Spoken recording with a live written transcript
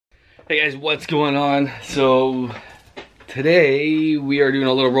Hey guys, what's going on? So today we are doing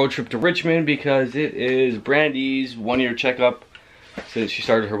a little road trip to Richmond because it is Brandy's 1-year checkup since she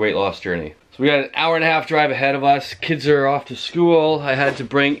started her weight loss journey. So we got an hour-and-a-half drive ahead of us. Kids are off to school. I had to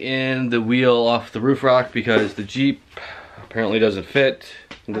bring in the wheel off the roof rack because the Jeep apparently doesn't fit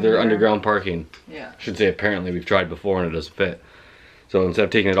into their underground parking. Yeah. I should say apparently, we've tried before and it doesn't fit. So instead of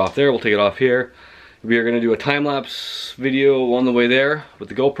taking it off there, we'll take it off here. We are gonna do a time-lapse video on the way there with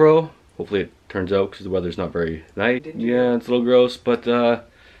the GoPro. Hopefully it turns out because the weather's not very nice. Yeah, it's a little gross, but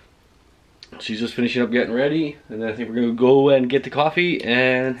she's just finishing up getting ready, and then I think we're gonna go and get the coffee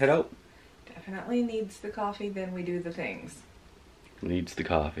and head out. Definitely needs the coffee, then we do the things. Needs the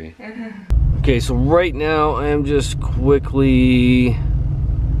coffee. Okay, so right now I'm just quickly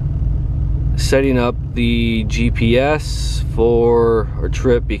setting up the GPS for our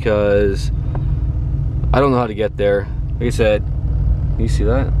trip because I don't know how to get there. Like I said, you see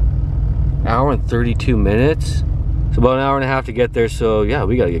that? Hour and 32 minutes. It's about an hour and a half to get there, so yeah,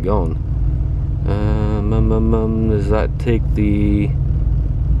 we gotta get going. Does that take the...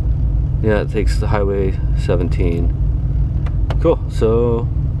 Yeah, it takes the Highway 17. Cool, so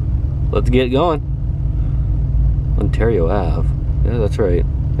let's get going. Ontario Ave. Yeah, that's right.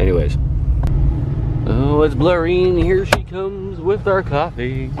 Anyways. Oh, it's blurring. Here she comes with our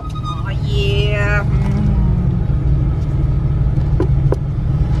coffee. Oh, yeah.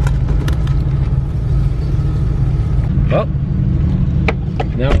 Well,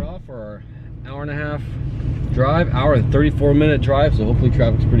 now we're off for our hour-and-a-half drive, hour and 34-minute drive, so hopefully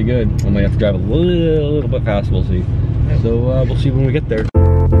traffic's pretty good. I might have to drive a little bit fast, we'll see. So we'll see when we get there.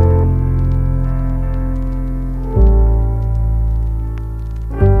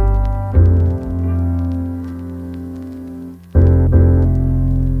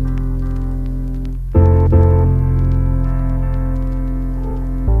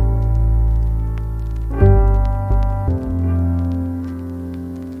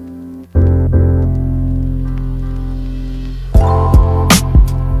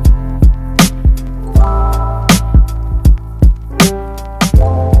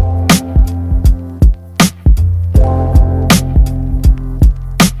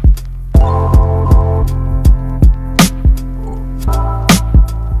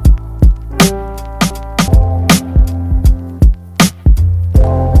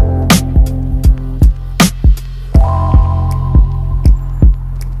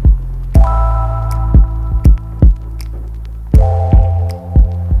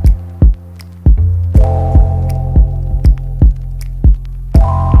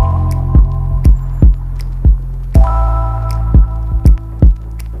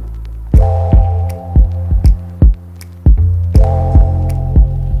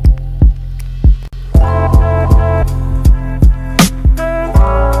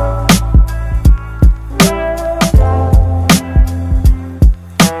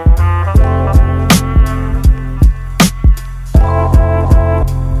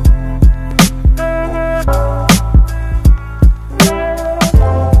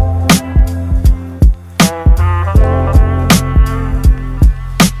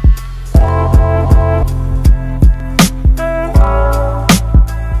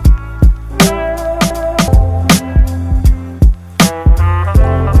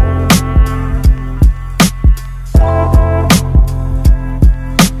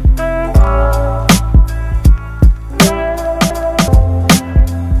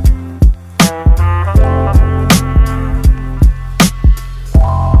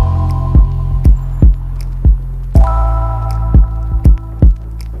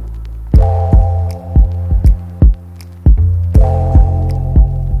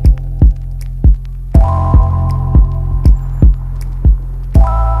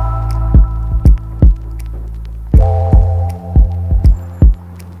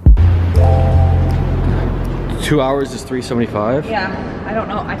 Two hours is $375. Yeah, I don't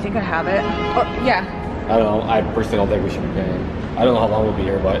know. I think I have it. Oh, yeah. I don't know. I personally don't think we should be paying. I don't know how long we'll be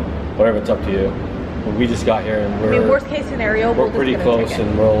here, but whatever, it's up to you. But we just got here and we're... I mean, worst case scenario, we're pretty close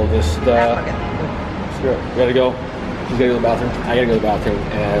and we'll just... screw it. We gotta go. She's gotta go to the bathroom. I gotta go to the bathroom.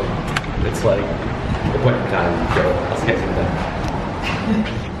 And it's like appointment time, so let's get some done.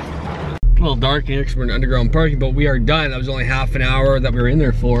 A little dark here because we're in underground parking, but we are done. That was only half an hour that we were in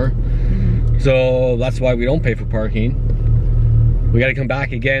there for. So that's why we don't pay for parking. We got to come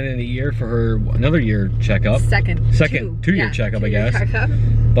back again in a year for her another year checkup. Two-year checkup, I guess.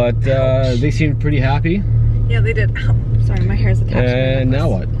 But they seemed pretty happy. Yeah, they did. Oh, sorry, my hair's attached. And now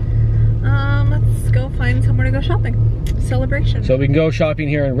what? Let's go find somewhere to go shopping. Celebration. So we can go shopping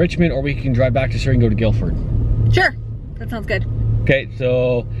here in Richmond, or we can drive back to Surrey and go to Guildford. Sure, that sounds good. Okay,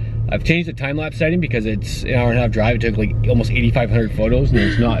 so I've changed the time-lapse setting because it's an hour and a half drive. It took like almost 8,500 photos, and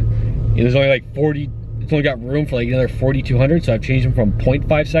there's not, there's only like 40, it's only got room for like another 4,200, so I've changed them from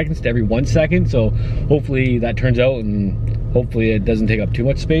 0.5 seconds to every 1 second, so hopefully that turns out, and hopefully it doesn't take up too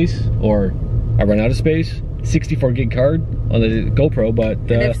much space, or I run out of space. 64 gig card on the GoPro, but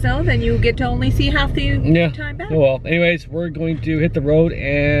and if so, then you get to only see half the time back. Oh well. Anyways, we're going to hit the road,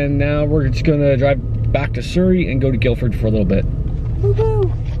 and now we're just gonna drive back to Surrey and go to Guildford for a little bit.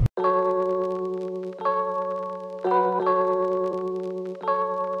 Woohoo!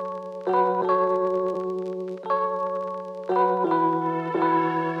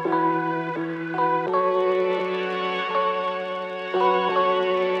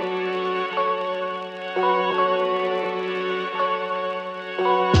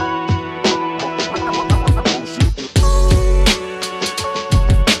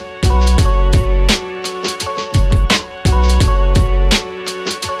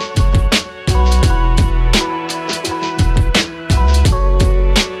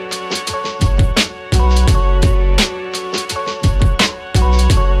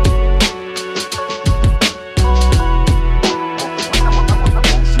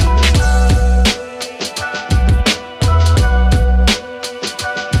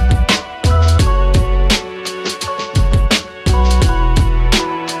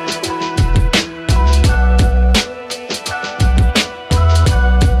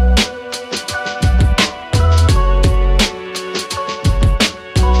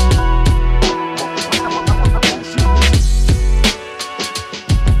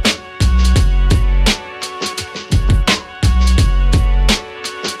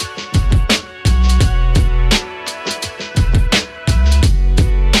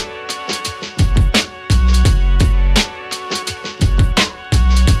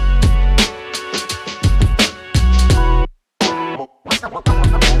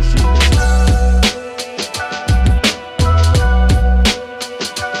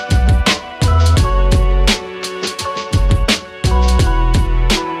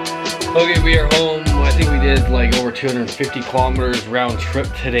 Okay, we are home. I think we did like over 250 kilometers round trip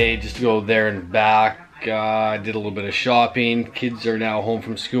today just to go there and back. Did a little bit of shopping. Kids are now home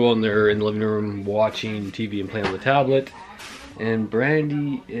from school and they're in the living room watching TV and playing on the tablet. And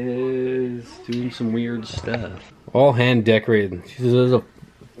Brandy is doing some weird stuff. All hand decorated. She does a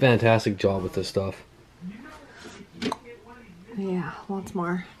fantastic job with this stuff. Yeah, lots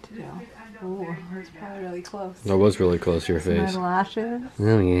more to do. Oh, that's probably really close. That was really close to your face. My lashes.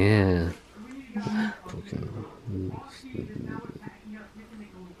 Oh yeah.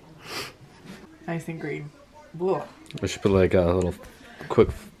 Nice and green. Whoa. I should put like a little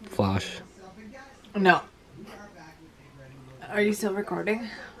quick flash. No. Are you still recording?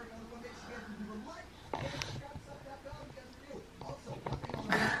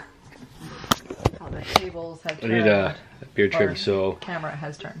 Oh, the tables have I turned. need a beard trim, Or so camera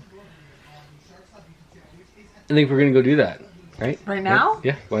has turned. I think we're gonna go do that, right? Right now?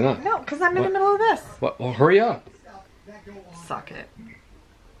 Yeah, why not? No, because I'm in the What? middle of this. What? Well, hurry up. Suck it.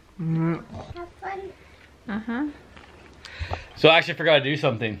 Uh-huh. So I actually forgot to do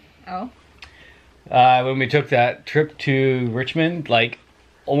something. Oh. When we took that trip to Richmond, like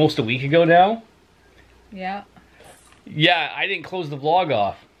almost a week ago now. Yeah. Yeah, I didn't close the vlog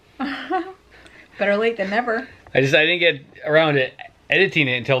off. Better late than never. I didn't get around to editing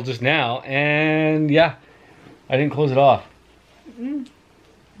it until just now, and yeah, I didn't close it off. You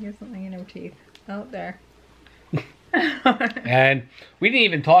have something in your teeth. Oh, there. And we didn't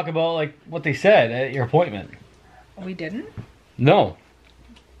even talk about like what they said at your appointment. We didn't? No.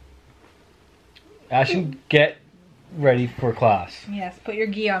 Ashton, get ready for class. Yes, put your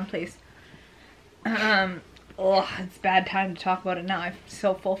gi on, please. Oh, it's bad time to talk about it now. I'm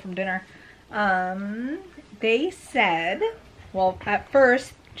so full from dinner. They said, well, at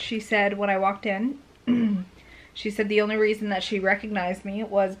first, she said when I walked in, she said the only reason that she recognized me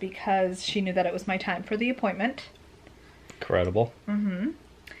was because she knew that it was my time for the appointment. Incredible.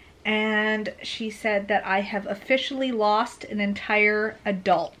 And she said that I have officially lost an entire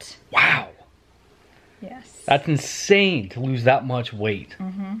adult. Wow. Yes. That's insane to lose that much weight.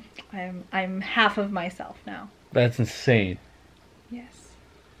 I'm half of myself now. That's insane. Yes.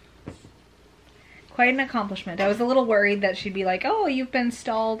 Quite an accomplishment. I was a little worried that she'd be like, oh, you've been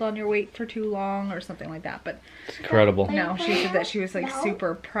stalled on your weight for too long or something like that. But It's incredible. no, she said that she was like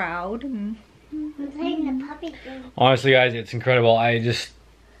super proud. And I'm playing the puppy game. Honestly, guys, it's incredible. I just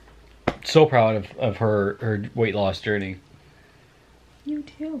so proud of her weight loss journey. you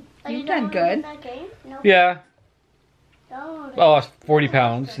too. Are You've you done good. That game? No. Yeah, Download it. I lost 40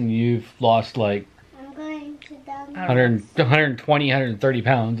 pounds, and you've lost like I'm going to download 120, 130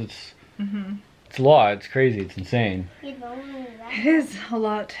 pounds. It's a lot. It's crazy. It's insane. It is a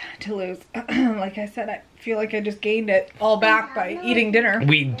lot to lose. Like I said, I feel like I just gained it all back by eating dinner.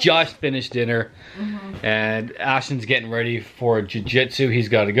 We just finished dinner, and Ashton's getting ready for jiu-jitsu. He's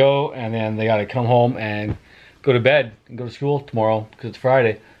got to go, and then they got to come home and go to bed and go to school tomorrow because it's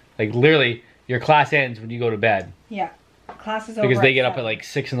Friday. Like literally, your class ends when you go to bed. Yeah, class is over. Because they get up at like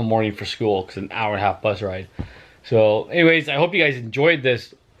 6 in the morning for school because it's an hour and a half bus ride. So anyways, I hope you guys enjoyed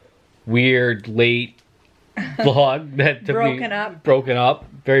this weird late vlog that took broken up,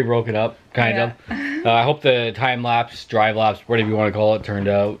 very broken up, kind of. I hope the time lapse, drive lapse, whatever you want to call it, turned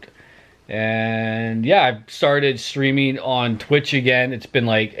out. And yeah, I've started streaming on Twitch again. It's been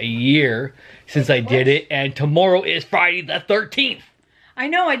like a year since I did it, and tomorrow is Friday the 13th. I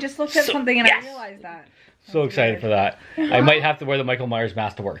know, I just looked at something and I realized that. So excited for that. I might have to wear the Michael Myers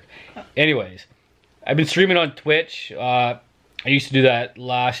mask to work. Anyways, I've been streaming on Twitch. I used to do that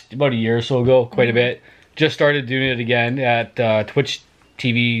about a year or so ago, quite a bit. Just started doing it again at Twitch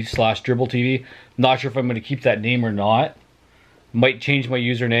TV/Dribble TV. Not sure if I'm going to keep that name or not. Might change my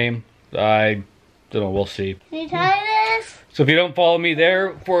username. I don't know. We'll see. Can you tie this? So if you don't follow me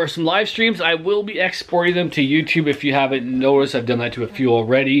there for some live streams, I will be exporting them to YouTube. If you haven't noticed, I've done that to a few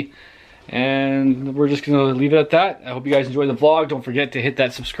already. And we're just going to leave it at that. I hope you guys enjoyed the vlog. Don't forget to hit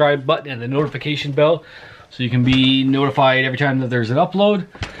that subscribe button and the notification bell so you can be notified every time that there's an upload.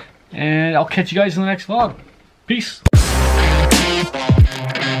 And I'll catch you guys in the next vlog. Peace.